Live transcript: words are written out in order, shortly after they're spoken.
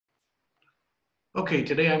Okay,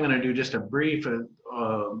 today I'm going to do just a brief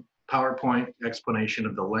PowerPoint explanation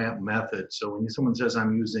of the LAMP method. So when someone says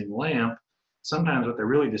I'm using LAMP, sometimes what they're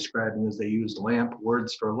really describing is they used LAMP,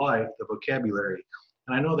 words for life, the vocabulary.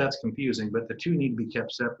 And I know that's confusing, but the two need to be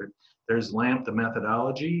kept separate. There's LAMP, the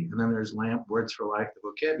methodology, and then there's LAMP, words for life, the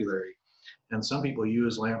vocabulary. And some people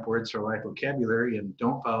use LAMP, words for life, vocabulary and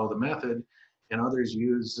don't follow the method, and others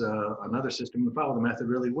use another system and follow the method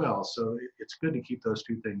really well. So it's good to keep those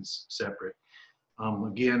two things separate.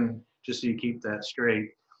 Again, just so you keep that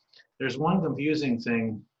straight, there's one confusing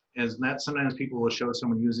thing is that sometimes people will show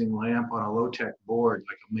someone using LAMP on a low-tech board,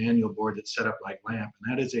 like a manual board that's set up like LAMP.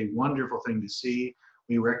 And that is a wonderful thing to see.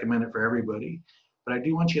 We recommend it for everybody. But I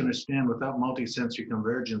do want you to understand, without multisensory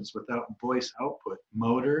convergence, without voice output,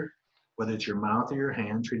 motor, whether it's your mouth or your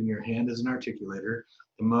hand, treating your hand as an articulator,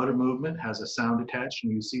 the motor movement has a sound attached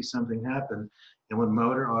and you see something happen. And when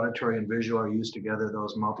motor, auditory, and visual are used together,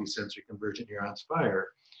 those multisensory convergent neurons fire.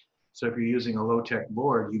 So if you're using a low-tech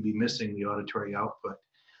board, you'd be missing the auditory output.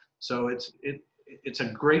 So it's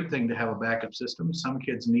a great thing to have a backup system. Some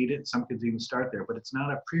kids need it, some kids even start there, but it's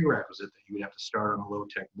not a prerequisite that you would have to start on a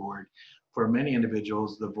low-tech board. For many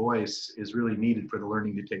individuals, the voice is really needed for the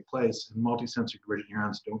learning to take place, and multisensory convergent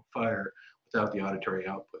neurons don't fire without the auditory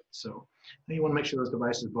output. So then you want to make sure those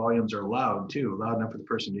devices' volumes are loud too, loud enough for the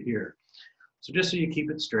person to hear. So just so you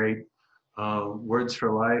keep it straight, Words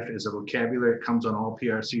for Life is a vocabulary. It comes on all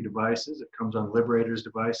PRC devices. It comes on Liberator's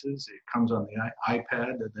devices. It comes on the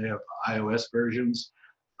iPad, that they have iOS versions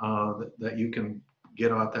that you can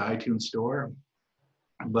get off the iTunes store.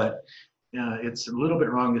 But it's a little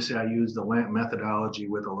bit wrong to say I use the LAMP methodology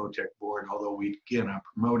with a low-tech board, although we, again, I'm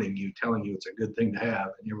promoting you, telling you it's a good thing to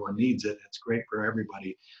have, and everyone needs it. It's great for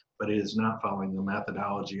everybody, but it is not following the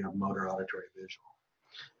methodology of motor, auditory, visual.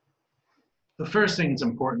 The first thing that's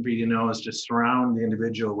important for you to know is to surround the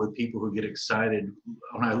individual with people who get excited.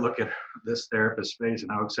 When I look at this therapist's face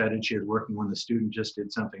and how excited she is working when the student just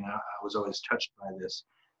did something, I was always touched by this.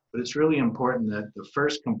 But it's really important that the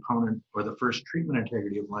first component or the first treatment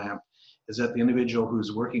integrity of LAMP is that the individual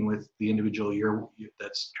who's working with the individual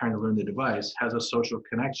that's trying to learn the device has a social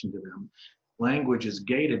connection to them. Language is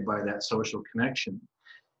gated by that social connection.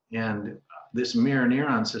 And this mirror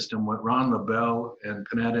neuron system, what Ron LaBelle and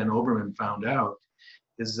Panetta and Oberman found out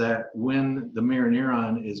is that when the mirror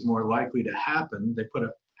neuron is more likely to happen, they put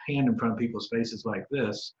a hand in front of people's faces like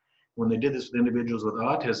this. When they did this with individuals with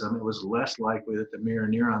autism, it was less likely that the mirror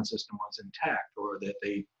neuron system was intact, or that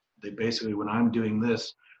they basically, when I'm doing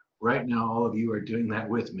this, right now, all of you are doing that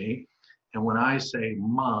with me. And when I say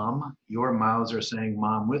mom, your mouths are saying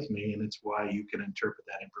mom with me, and it's why you can interpret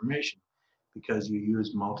that information, because you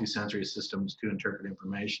use multisensory systems to interpret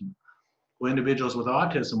information. Well, individuals with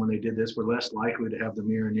autism, when they did this, were less likely to have the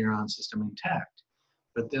mirror neuron system intact.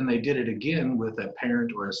 But then they did it again with a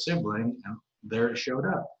parent or a sibling, and there it showed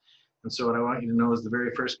up. And so what I want you to know is the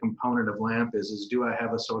very first component of LAMP is do I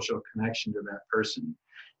have a social connection to that person,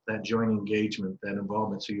 that joint engagement, that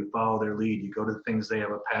involvement. So you follow their lead, you go to the things they have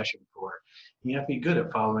a passion for. You have to be good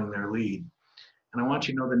at following their lead. And I want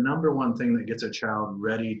you to know the number one thing that gets a child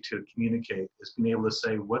ready to communicate is being able to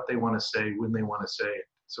say what they want to say when they want to say it.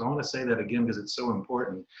 So I want to say that again because it's so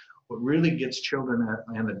important. What really gets children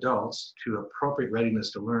and adults to appropriate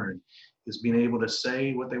readiness to learn is being able to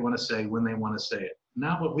say what they want to say when they want to say it.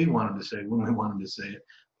 Not what we want them to say when we want them to say it.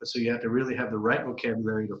 But so you have to really have the right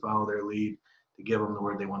vocabulary to follow their lead to give them the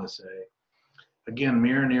word they want to say. Again,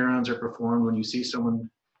 mirror neurons are performed when you see someone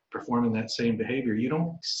performing that same behavior. You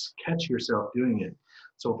don't catch yourself doing it.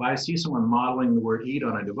 So if I see someone modeling the word eat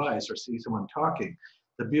on a device or see someone talking,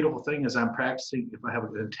 the beautiful thing is I'm practicing. If I have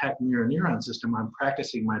an intact mirror neuron system, I'm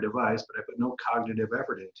practicing my device, but I put no cognitive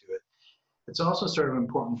effort into it. It's also sort of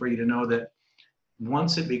important for you to know that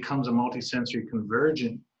once it becomes a multisensory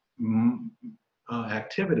convergent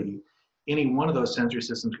activity, any one of those sensory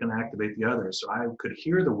systems can activate the other. So I could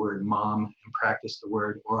hear the word mom and practice the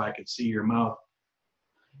word, or I could see your mouth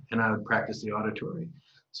and I would practice the auditory.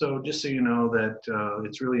 So just so you know that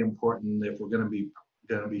it's really important if we're going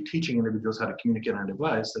to be teaching individuals how to communicate on a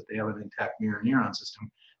device that they have an intact mirror neuron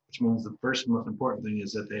system, which means the first most important thing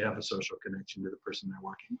is that they have a social connection to the person they're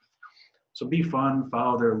working with. So be fun,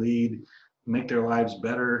 follow their lead, make their lives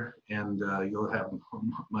better, and you'll have a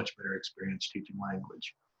much better experience teaching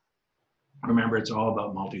language. Remember, it's all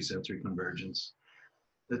about multisensory convergence.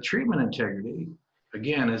 The treatment integrity,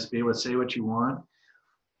 again, is be able to say what you want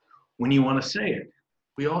when you want to say it.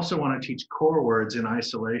 We also want to teach core words in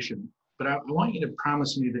isolation, but I want you to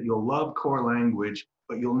promise me that you'll love core language,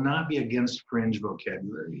 but you'll not be against fringe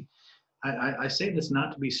vocabulary. I say this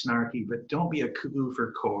not to be snarky, but don't be a cuckoo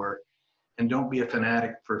for core and don't be a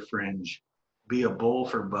fanatic for fringe. be a bull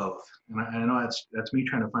for both. And I know that's me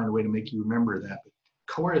trying to find a way to make you remember that. But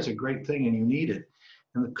core is a great thing and you need it.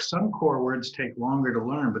 And some core words take longer to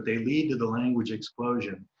learn, but they lead to the language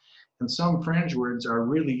explosion. And some fringe words are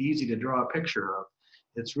really easy to draw a picture of.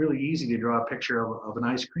 It's really easy to draw a picture of an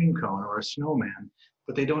ice cream cone or a snowman,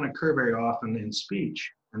 but they don't occur very often in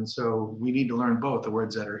speech. And so we need to learn both the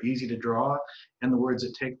words that are easy to draw and the words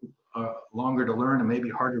that take longer to learn and maybe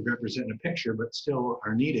harder to represent in a picture, but still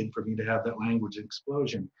are needed for me to have that language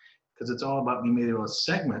explosion. Because it's all about being able to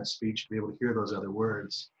segment speech to be able to hear those other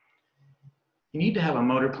words. You need to have a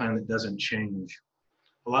motor plan that doesn't change.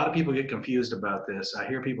 A lot of people get confused about this. I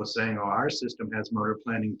hear people saying, oh, our system has motor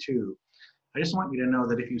planning too. I just want you to know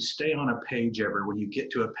that if you stay on a page ever, when you get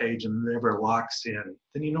to a page and it ever locks in,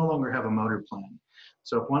 then you no longer have a motor plan.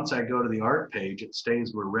 So if once I go to the art page, it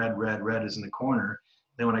stays where red, red, red is in the corner.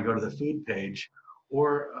 Then when I go to the food page,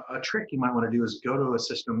 or a trick you might want to do is go to a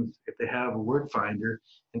system, if they have a word finder,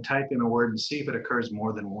 and type in a word and see if it occurs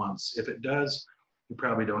more than once. If it does, you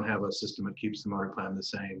probably don't have a system that keeps the motor plan the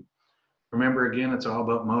same. Remember, again, it's all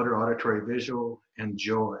about motor, auditory, visual, and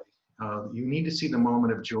joy. You need to see the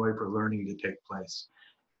moment of joy for learning to take place.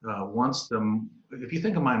 If you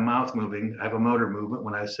think of my mouth moving, I have a motor movement.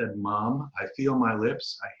 When I said mom, I feel my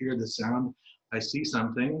lips, I hear the sound, I see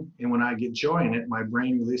something, and when I get joy in it, my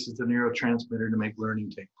brain releases the neurotransmitter to make learning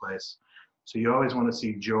take place. So you always want to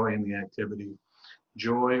see joy in the activity.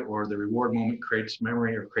 Joy or the reward moment creates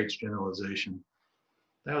memory or creates generalization.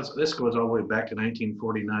 This goes all the way back to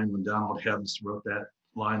 1949 when Donald Hebbs wrote that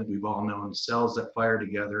line that we've all known, cells that fire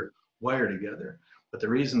together, wire together. But the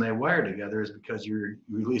reason they wire together is because you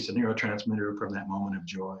release a neurotransmitter from that moment of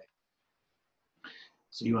joy.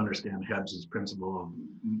 So you understand Hebbs's principle of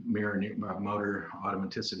motor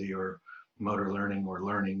automaticity or motor learning or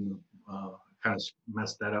learning. Kind of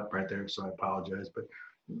messed that up right there, so I apologize. But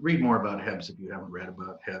read more about Hebbs if you haven't read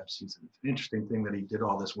about Hebbs. It's an interesting thing that he did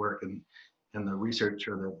all this work, and the research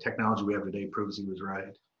or the technology we have today proves he was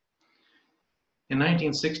right. In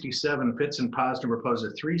 1967, Fitz and Posner proposed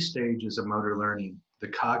 3 stages of motor learning: the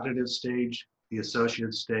cognitive stage, the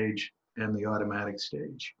associative stage, and the automatic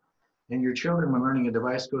stage. And your children, when learning a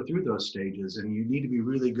device, go through those stages, and you need to be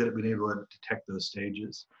really good at being able to detect those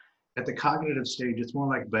stages. At the cognitive stage, it's more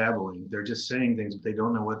like babbling. They're just saying things, but they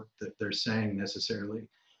don't know what they're saying necessarily.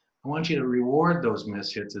 I want you to reward those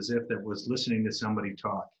mishits as if that was listening to somebody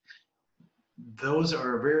talk. Those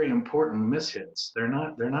are very important mishits. They're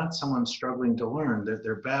not someone struggling to learn.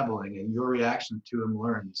 They're babbling, and your reaction to them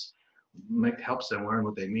helps them learn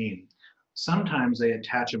what they mean. Sometimes they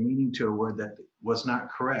attach a meaning to a word that was not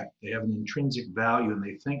correct. They have an intrinsic value and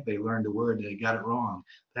they think they learned a word and they got it wrong.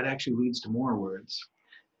 That actually leads to more words.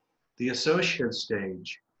 The associative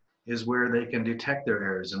stage is where they can detect their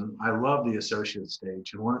errors, and I love the associative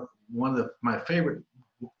stage. And one of my favorite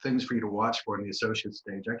things for you to watch for in the associative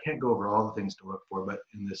stage, I can't go over all the things to look for, but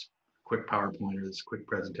in this quick PowerPoint or this quick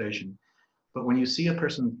presentation, but when you see a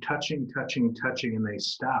person touching, and they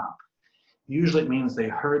stop, usually it means they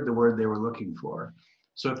heard the word they were looking for.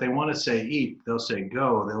 So if they want to say eat, they'll say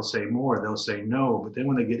go, they'll say more, they'll say no, but then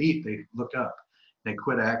when they get eat, they look up, they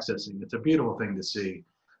quit accessing. It's a beautiful thing to see.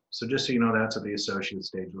 So just so you know, that's what the associative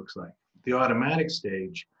stage looks like. The automatic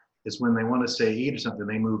stage is when they want to say eat or something,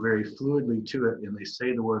 they move very fluidly to it and they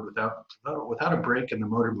say the word without a break in the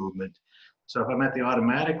motor movement. So if I'm at the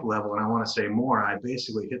automatic level and I want to say more, I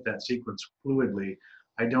basically hit that sequence fluidly.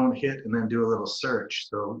 I don't hit and then do a little search.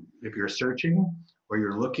 So if you're searching or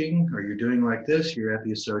you're looking or you're doing like this, you're at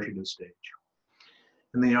the associative stage.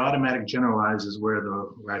 And the automatic generalize is where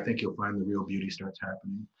I think you'll find the real beauty starts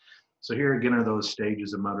happening. So here again are those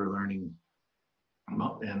stages of motor learning.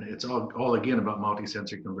 And it's all again about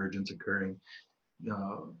multisensory convergence occurring.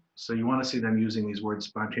 So you want to see them using these words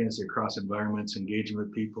spontaneously across environments, engaging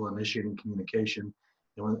with people, initiating communication.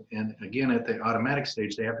 And again, at the automatic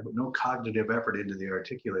stage, they have to put no cognitive effort into the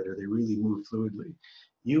articulator. They really move fluidly.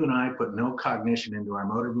 You and I put no cognition into our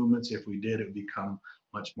motor movements. If we did, it would become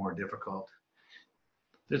much more difficult.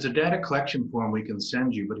 There's a data collection form we can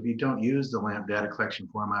send you, but if you don't use the LAMP data collection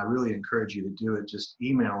form, I really encourage you to do it. Just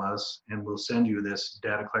email us and we'll send you this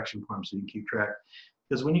data collection form so you can keep track.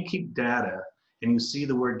 Because when you keep data and you see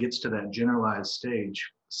the word gets to that generalized stage,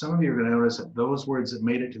 some of you are going to notice that those words that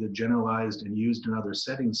made it to the generalized and used in other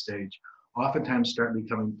setting stage oftentimes start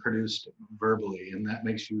becoming produced verbally, and that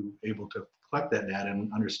makes you able to collect that data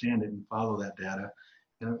and understand it and follow that data,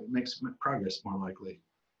 and it makes progress more likely.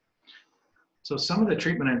 So some of the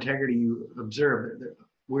treatment integrity you observe,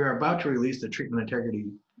 we're about to release the treatment integrity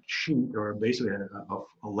sheet, or basically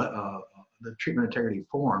the treatment integrity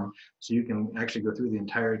form, so you can actually go through the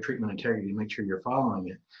entire treatment integrity and make sure you're following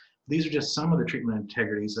it. these are just some of the treatment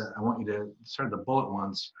integrities that I want you to start the bullet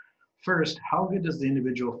ones. First, how good does the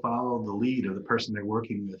individual follow the lead of the person they're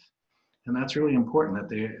working with? And that's really important that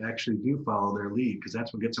they actually do follow their lead, because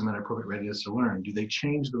that's what gets them in appropriate readiness to learn. Do they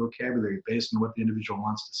change the vocabulary based on what the individual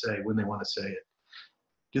wants to say when they want to say it?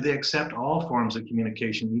 Do they accept all forms of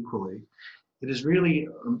communication equally? It is really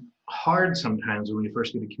hard sometimes when you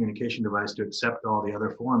first get a communication device to accept all the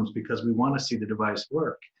other forms, because we want to see the device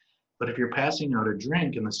work. But if you're passing out a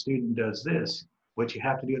drink and the student does this, what you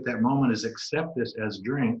have to do at that moment is accept this as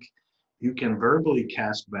drink. You can verbally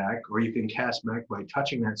cast back, or you can cast back by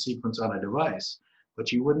touching that sequence on a device,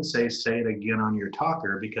 but you wouldn't say it again on your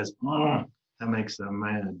talker, because that makes them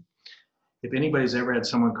mad. If anybody's ever had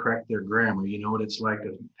someone correct their grammar, you know what it's like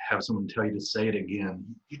to have someone tell you to say it again.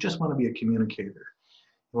 You just want to be a communicator.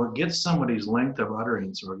 What gets somebody's length of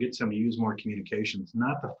utterance or gets them to use more communication is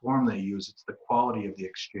not the form they use, it's the quality of the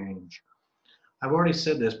exchange. I've already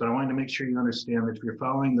said this, but I wanted to make sure you understand that if you're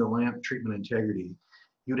following the LAMP treatment integrity,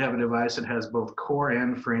 you'd have a device that has both core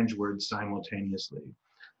and fringe words simultaneously.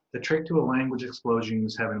 The trick to a language explosion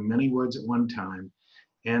is having many words at one time,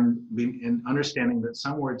 and understanding that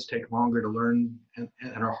some words take longer to learn and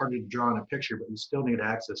are harder to draw in a picture, but you still need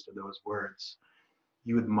access to those words.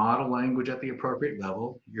 You would model language at the appropriate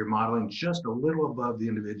level. You're modeling just a little above the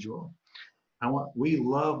individual. We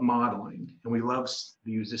love modeling, and we love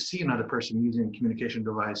to see another person using a communication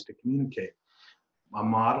device to communicate. A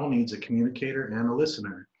model needs a communicator and a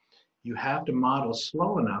listener. You have to model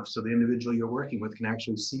slow enough so the individual you're working with can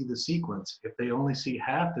actually see the sequence. If they only see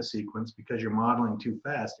half the sequence because you're modeling too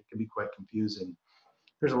fast, it can be quite confusing.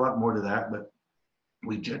 There's a lot more to that, but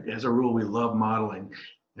as a rule, we love modeling,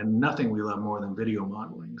 and nothing we love more than video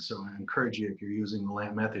modeling. So I encourage you, if you're using the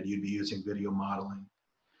LAMP method, you'd be using video modeling.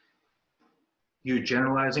 You're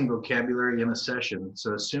generalizing vocabulary in a session.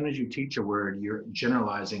 So as soon as you teach a word, you're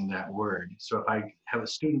generalizing that word. So if I have a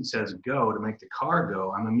student says go to make the car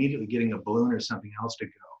go, I'm immediately getting a balloon or something else to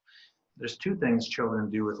go. There's two things children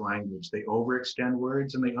do with language. They overextend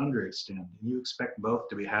words and they underextend. And you expect both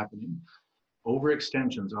to be happening.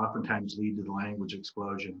 Overextensions oftentimes lead to the language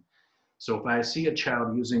explosion. So if I see a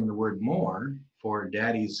child using the word more for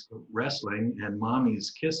daddy's wrestling and mommy's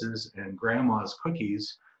kisses and grandma's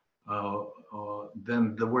cookies,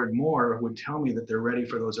 then the word more would tell me that they're ready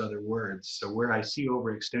for those other words. So where I see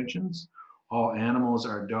overextensions, all animals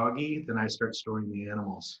are doggy, then I start storing the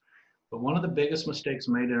animals. But one of the biggest mistakes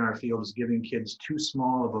made in our field is giving kids too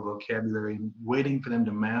small of a vocabulary and waiting for them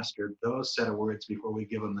to master those set of words before we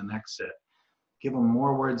give them the next set. Give them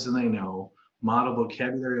more words than they know, model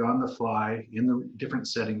vocabulary on the fly in the different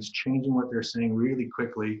settings, changing what they're saying really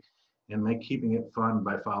quickly, and keeping it fun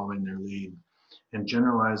by following their lead. And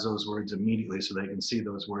generalize those words immediately so they can see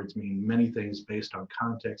those words mean many things based on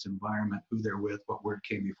context, environment, who they're with, what word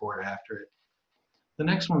came before or after it. The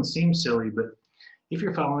next one seems silly, but if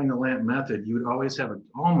you're following the LAMP method, you would always have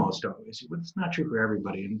almost always, it's not true for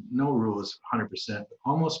everybody, and no rule is 100%, but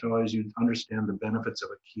almost always you'd understand the benefits of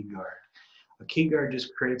a key guard. A key guard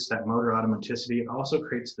just creates that motor automaticity. It also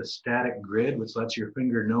creates the static grid, which lets your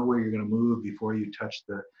finger know where you're going to move before you touch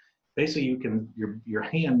the. Basically, your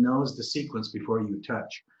hand knows the sequence before you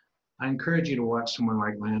touch. I encourage you to watch someone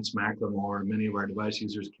like Lance McLemore or many of our device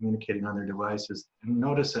users communicating on their devices, and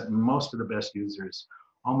notice that most of the best users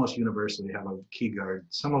almost universally have a key guard.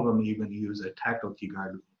 Some of them even use a tactile key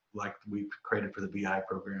guard like we've created for the BI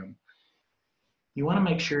program. You want to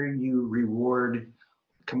make sure you reward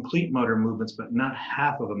complete motor movements, but not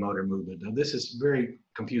half of a motor movement. Now, this is very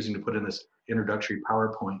confusing to put in this introductory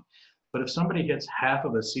PowerPoint. But if somebody hits half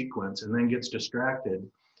of a sequence and then gets distracted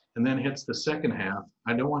and then hits the second half,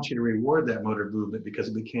 I don't want you to reward that motor movement because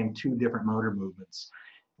it became two different motor movements.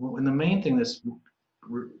 Well, and the main thing, this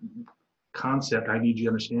concept I need you to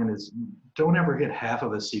understand is don't ever hit half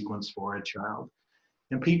of a sequence for a child.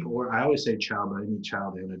 And people, or I always say child, but I mean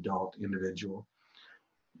child and adult individual.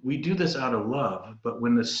 We do this out of love, but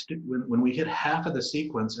when we hit half of the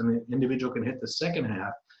sequence and the individual can hit the second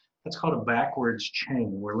half, that's called a backwards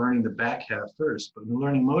chain. We're learning the back half first, but when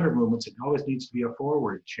learning motor movements, it always needs to be a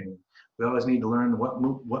forward chain. We always need to learn what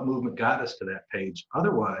movement got us to that page.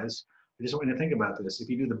 Otherwise, I just want you to think about this. If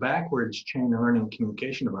you do the backwards chain of learning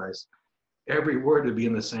communication device, every word would be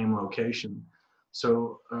in the same location.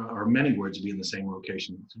 So, or many words would be in the same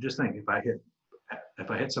location. So just think, if I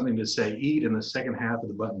hit something to say eat in the second half of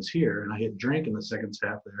the buttons here, and I hit drink in the second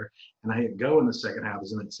half there, and I hit go in the second half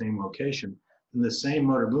is in that same location, and the same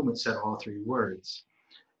motor movement said all three words.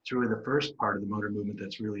 It's really the first part of the motor movement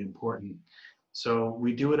that's really important. So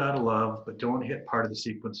we do it out of love, but don't hit part of the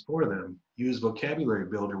sequence for them. Use vocabulary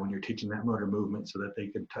builder when you're teaching that motor movement so that they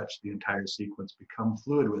can touch the entire sequence, become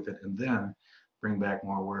fluid with it, and then bring back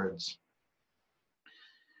more words.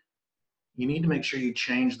 You need to make sure you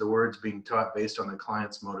change the words being taught based on the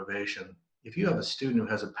client's motivation. If you have a student who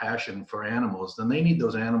has a passion for animals, then they need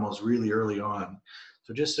those animals really early on.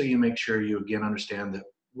 So just so you make sure you again understand that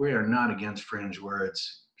we are not against fringe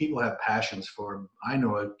words. People have passions for, I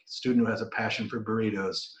know a student who has a passion for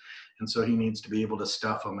burritos, and so he needs to be able to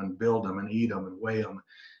stuff them and build them and eat them and weigh them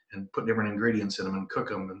and put different ingredients in them and cook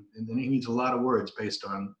them. And then he needs a lot of words based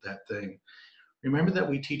on that thing. Remember that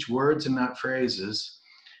we teach words and not phrases.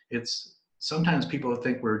 It's sometimes people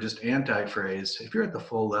think we're just anti-phrase. If you're at the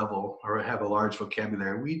full level or have a large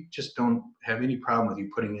vocabulary, we just don't have any problem with you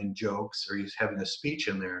putting in jokes or you having a speech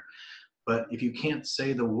in there. But if you can't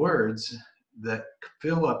say the words that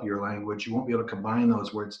fill up your language, you won't be able to combine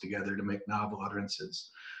those words together to make novel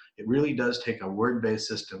utterances. It really does take a word-based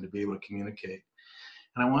system to be able to communicate.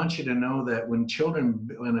 And I want you to know that when children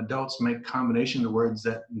and adults make combination of words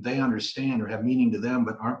that they understand or have meaning to them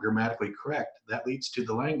but aren't grammatically correct, that leads to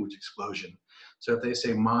the language explosion. So if they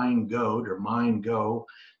say mine goat or mine go,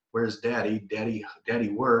 where's daddy, daddy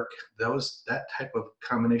work, that type of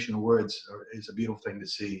combination of words is a beautiful thing to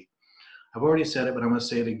see. I've already said it, but I'm going to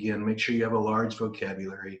say it again. Make sure you have a large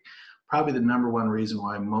vocabulary. Probably the #1 reason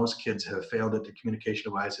why most kids have failed at the communication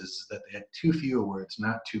devices is that they had too few words,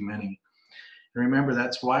 not too many. And remember,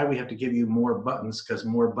 that's why we have to give you more buttons, because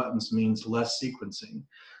more buttons means less sequencing.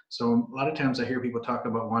 So a lot of times I hear people talk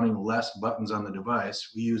about wanting less buttons on the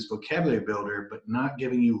device. We use vocabulary builder, but not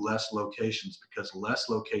giving you less locations, because less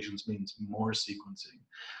locations means more sequencing.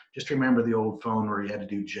 Just remember the old phone where you had to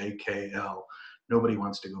do JKL. Nobody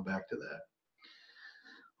wants to go back to that.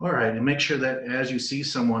 All right, and make sure that as you see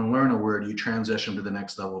someone learn a word, you transition to the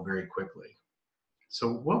next level very quickly.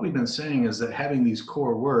 So what we've been saying is that having these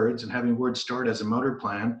core words and having words stored as a motor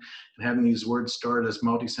plan and having these words stored as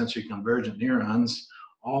multisensory convergent neurons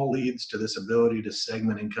all leads to this ability to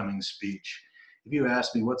segment incoming speech. If you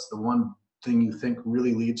ask me what's the one thing you think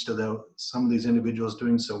really leads to some of these individuals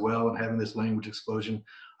doing so well and having this language explosion,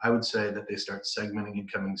 I would say that they start segmenting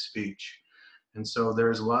incoming speech. And so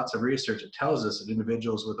there's lots of research that tells us that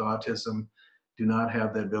individuals with autism do not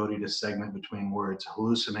have the ability to segment between words,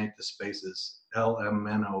 hallucinate the spaces,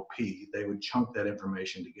 LMNOP. They would chunk that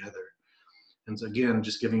information together. And so again,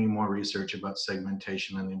 just giving you more research about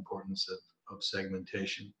segmentation and the importance of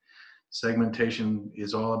segmentation. Segmentation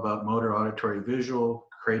is all about motor, auditory, visual,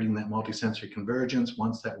 creating that multisensory convergence.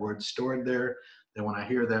 Once that word's stored there, then when I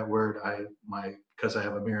hear that word, because I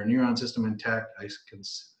have a mirror neuron system intact, I can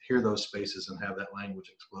hear those spaces and have that language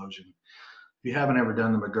explosion. If you haven't ever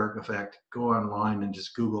done the McGurk effect, go online and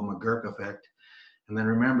just Google McGurk effect. And then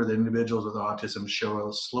remember that individuals with autism show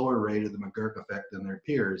a slower rate of the McGurk effect than their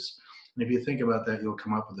peers. And if you think about that, you'll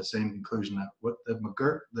come up with the same conclusion that what the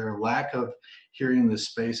McGurk, their lack of hearing the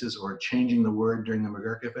spaces or changing the word during the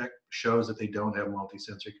McGurk effect shows that they don't have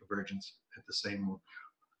multisensory convergence at the same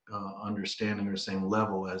understanding or same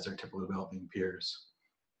level as their typical developing peers.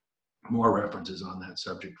 More references on that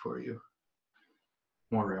subject for you.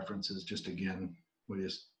 More references, just again, we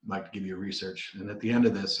just like to give you research. And at the end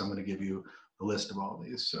of this, I'm going to give you a list of all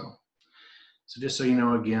these. So just so you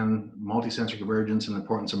know, again, multisensory convergence and the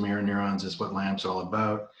importance of mirror neurons is what LAMP's all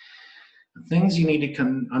about. The things you need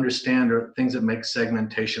to understand are things that make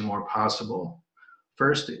segmentation more possible.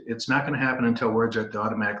 First, it's not going to happen until words are at the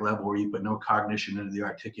automatic level where you put no cognition into the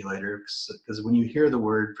articulator, because when you hear the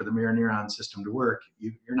word for the mirror neuron system to work,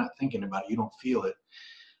 you're not thinking about it, you don't feel it.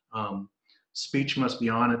 Speech must be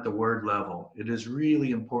on at the word level. It is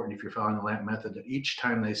really important, if you're following the LAMP method, that each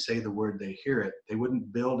time they say the word, they hear it. They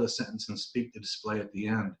wouldn't build a sentence and speak the display at the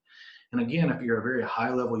end. And again, if you're a very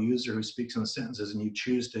high-level user who speaks in sentences and you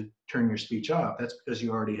choose to turn your speech off, that's because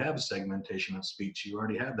you already have segmentation of speech. You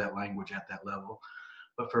already have that language at that level.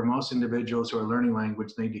 But for most individuals who are learning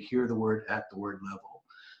language, they need to hear the word at the word level.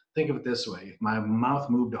 Think of it this way. If my mouth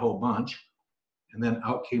moved a whole bunch and then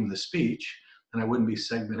out came the speech, then I wouldn't be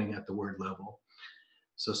segmenting at the word level.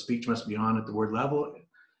 So speech must be on at the word level.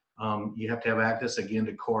 You have to have access again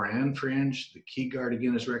to core and fringe. The key guard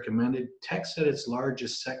again is recommended. Text at its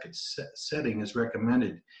largest setting is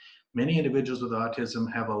recommended. Many individuals with autism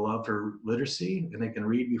have a love for literacy and they can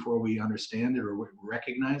read before we understand it or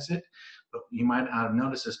recognize it. But you might not have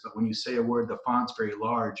noticed this, but when you say a word, the font's very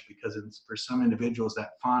large because for some individuals,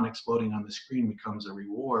 that font exploding on the screen becomes a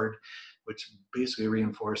reward, which basically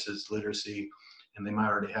reinforces literacy. And they might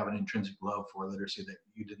already have an intrinsic love for literacy that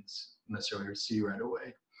you didn't necessarily see right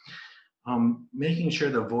away. Making sure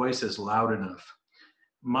the voice is loud enough.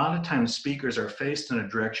 a lot of times speakers are faced in a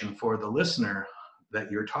direction for the listener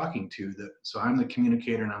that you're talking to. So I'm the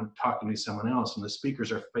communicator and I'm talking to someone else, and the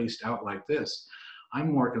speakers are faced out like this.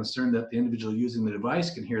 I'm more concerned that the individual using the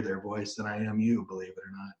device can hear their voice than I am you, believe it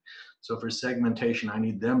or not. So for segmentation, I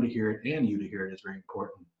need them to hear it and you to hear it is very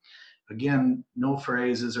important. Again, no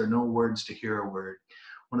phrases or no words to hear a word.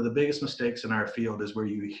 One of the biggest mistakes in our field is where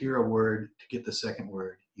you hear a word to get the second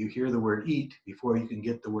word. You hear the word eat before you can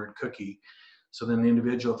get the word cookie. So then the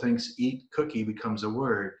individual thinks eat cookie becomes a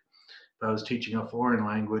word. If I was teaching a foreign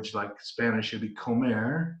language like Spanish, it'd be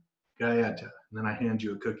comer galleta, and then I hand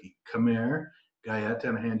you a cookie. Comer galleta,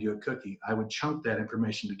 and I hand you a cookie. I would chunk that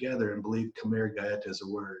information together and believe comer galleta is a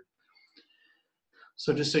word.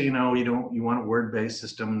 So just so you know, you want a word-based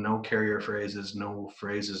system, no carrier phrases, no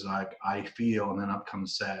phrases like I feel, and then up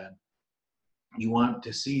comes sad. You want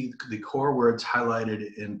to see the core words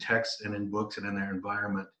highlighted in text and in books and in their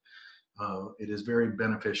environment. It is very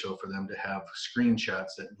beneficial for them to have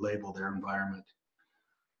screenshots that label their environment.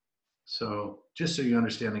 So just so you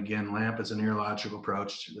understand, again, LAMP is a neurological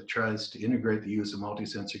approach that tries to integrate the use of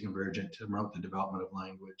multisensory convergent to promote the development of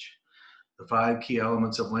language. The 5 key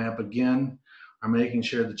elements of LAMP, again, are making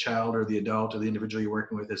sure the child or the adult or the individual you're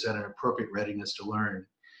working with is at an appropriate readiness to learn.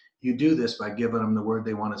 You do this by giving them the word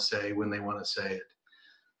they want to say when they want to say it.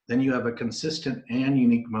 Then you have a consistent and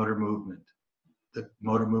unique motor movement. The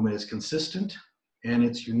motor movement is consistent and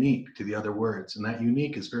it's unique to the other words. And that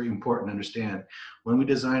unique is very important to understand. When we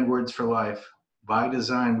design words for life, by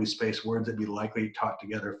design, we space words that be likely taught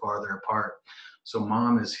together farther apart. So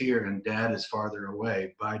mom is here and dad is farther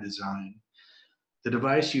away by design. The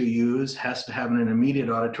device you use has to have an immediate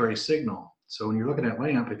auditory signal. So when you're looking at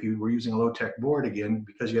LAMP, if you were using a low-tech board again,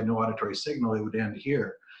 because you had no auditory signal, it would end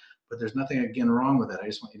here. But there's nothing, again, wrong with that. I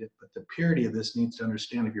just want you to, but the purity of this needs to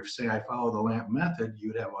understand, if you're saying I follow the LAMP method, you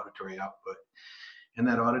would have auditory output. And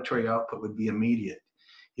that auditory output would be immediate.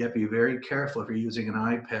 You have to be very careful if you're using an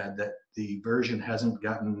iPad that the version hasn't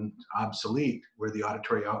gotten obsolete where the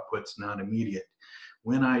auditory output's not immediate.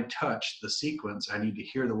 When I touch the sequence, I need to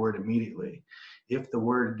hear the word immediately. If the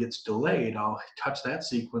word gets delayed, I'll touch that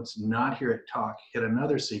sequence, not hear it talk, hit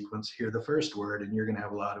another sequence, hear the first word, and you're going to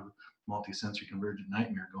have a lot of multi-sensory convergent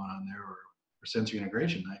nightmare going on there, or sensory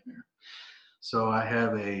integration nightmare. So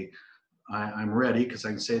I'm ready because I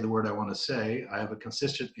can say the word I want to say. I have a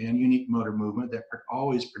consistent and unique motor movement that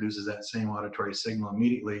always produces that same auditory signal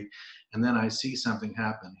immediately. And then I see something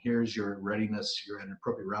happen. Here's your readiness. You're at an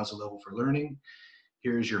appropriate arousal level for learning.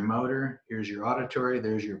 Here's your motor. Here's your auditory.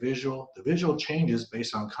 There's your visual. The visual changes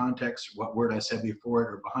based on context, what word I said before it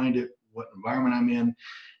or behind it, what environment I'm in.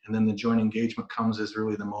 And then the joint engagement comes as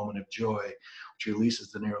really the moment of joy, which releases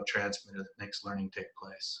the neurotransmitter that makes learning take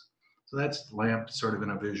place. So that's LAMP sort of in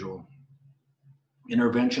a visual.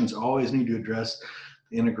 Interventions always need to address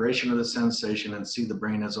the integration of the sensation and see the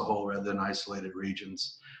brain as a whole rather than isolated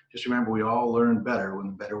regions. Just remember, we all learn better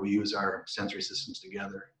when better we use our sensory systems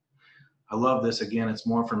together. I love this. Again, it's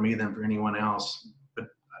more for me than for anyone else, but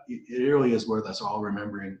it really is worth us all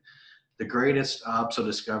remembering. The greatest obstacle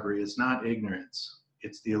discovery is not ignorance.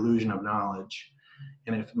 It's the illusion of knowledge.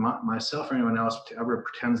 And if myself or anyone else ever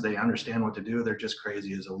pretends they understand what to do, they're just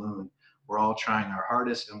crazy as a loon. We're all trying our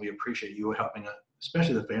hardest, and we appreciate you helping us,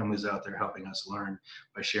 especially the families out there helping us learn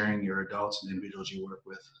by sharing your adults and individuals you work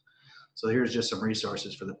with. So here's just some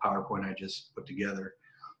resources for the PowerPoint I just put together.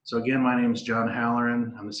 So again, my name is John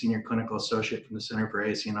Halloran. I'm the Senior Clinical Associate from the Center for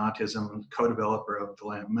ASD and Autism, co-developer of the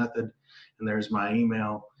LAMP method. And there's my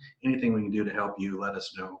email. Anything we can do to help you, let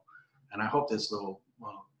us know. And I hope this little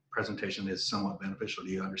presentation is somewhat beneficial to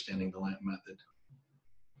you understanding the LAMP method.